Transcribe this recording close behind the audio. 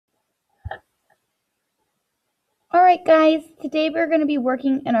right, guys, today we're going to be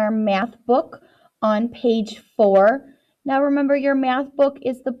working in our math book on page 4. Now remember, your math book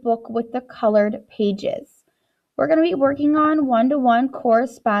is the book with the colored pages. We're going to be working on one-to-one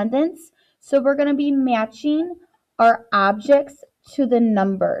correspondence, so we're going to be matching our objects to the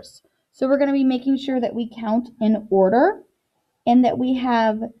numbers. So we're going to be making sure that we count in order and that we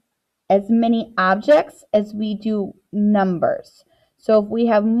have as many objects as we do numbers. So if we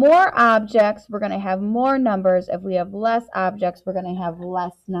have more objects, we're going to have more numbers. If we have less objects, we're going to have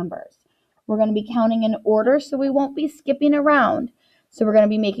less numbers. We're going to be counting in order, so we won't be skipping around. So we're going to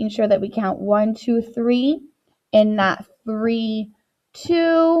be making sure that we count 1, 2, 3, and not 3,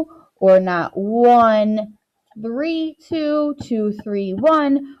 2, or not 1, 3, 2, 2, 3,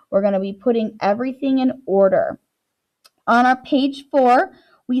 1. We're going to be putting everything in order. On our page 4,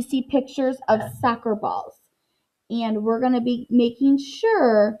 we see pictures of soccer balls. And we're going to be making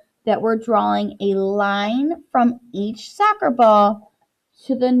sure that we're drawing a line from each soccer ball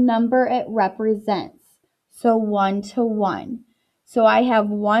to the number it represents. So 1 to 1. So I have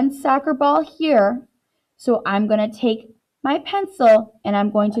one soccer ball here. So I'm going to take my pencil and I'm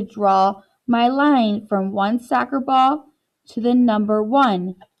going to draw my line from one soccer ball to the number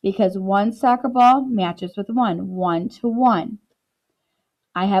 1, because one soccer ball matches with 1 to 1.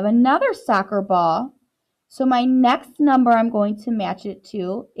 I have another soccer ball. So my next number I'm going to match it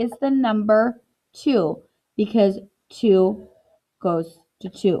to is the number 2, because 2 goes to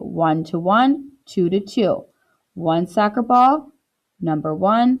 2. 1 to 1, 2 to 2. One soccer ball, number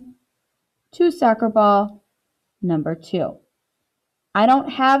 1. Two soccer ball, number 2. I don't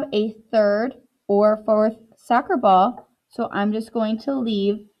have a third or fourth soccer ball, so I'm just going to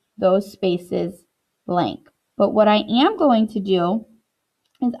leave those spaces blank. But what I am going to do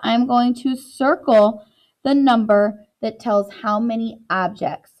is I'm going to circle the number that tells how many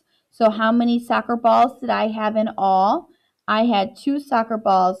objects. So how many soccer balls did I have in all? I had 2 soccer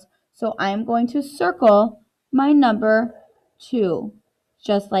balls, so I'm going to circle my number 2,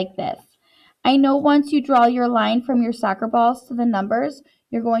 just like this. I know once you draw your line from your soccer balls to the numbers,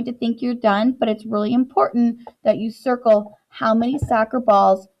 you're going to think you're done, but it's really important that you circle how many soccer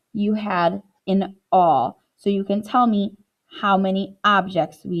balls you had in all, so you can tell me how many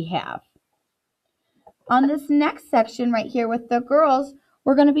objects we have. On this next section right here with the girls,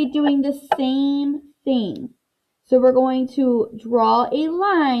 we're going to be doing the same thing. So we're going to draw a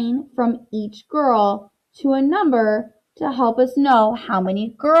line from each girl to a number to help us know how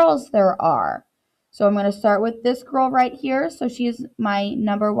many girls there are. So I'm going to start with this girl right here. So she is my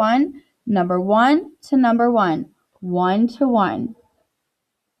number 1. Number 1 to number 1. 1 to 1.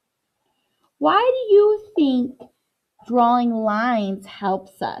 Why do you think drawing lines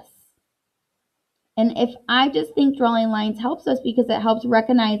helps us? And if I just think drawing lines helps us because it helps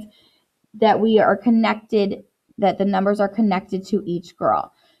recognize that we are connected, that the numbers are connected to each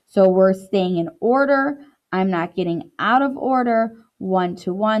girl. So we're staying in order. I'm not getting out of order. 1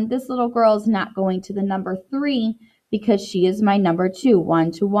 to 1. This little girl is not going to the number 3 because she is my number 2.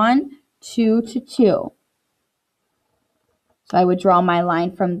 1 to 1, 2 to 2. So I would draw my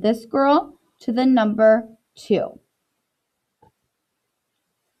line from this girl to the number 2.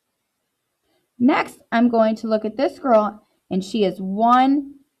 Next, I'm going to look at this girl, and she is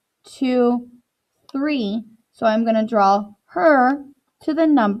 1, 2, 3. So I'm going to draw her to the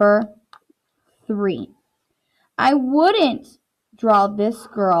number 3. I wouldn't draw this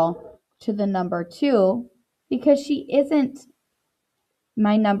girl to the number 2 because she isn't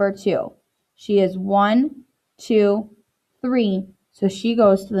my number 2. She is 1, 2, 3. So she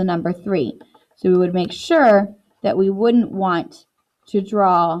goes to the number 3. So we would make sure that we wouldn't want to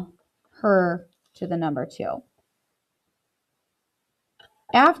draw her to the number 2.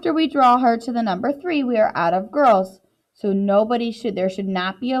 After we draw her to the number 3, we are out of girls. So there should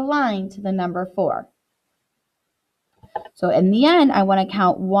not be a line to the number 4. So in the end, I want to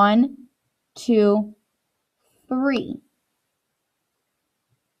count 1, 2, 3.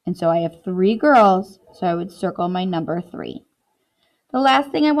 And so I have 3 girls, so I would circle my number 3. The last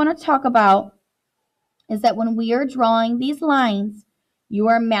thing I want to talk about is that when we are drawing these lines, you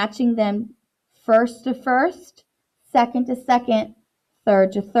are matching them first to first, second to second,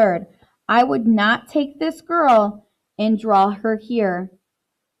 third to third. I would not take this girl and draw her here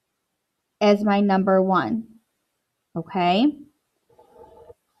as my number 1. Okay?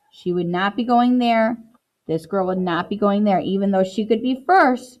 She would not be going there. This girl would not be going there. Even though she could be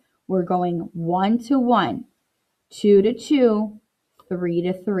first, we're going 1 to 1, 2 to 2, 3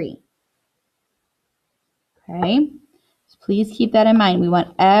 to 3. Okay? So please keep that in mind. We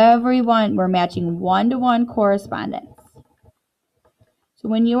want everyone, we're matching 1-to-1 correspondence. So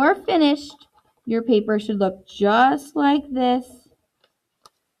when you are finished, Your paper should look just like this.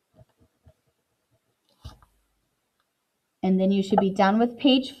 And then you should be done with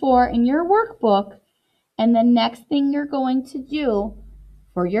page 4 in your workbook. And the next thing you're going to do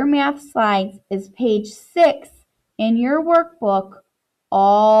for your math slides is page 6 in your workbook,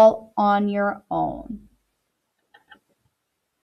 all on your own.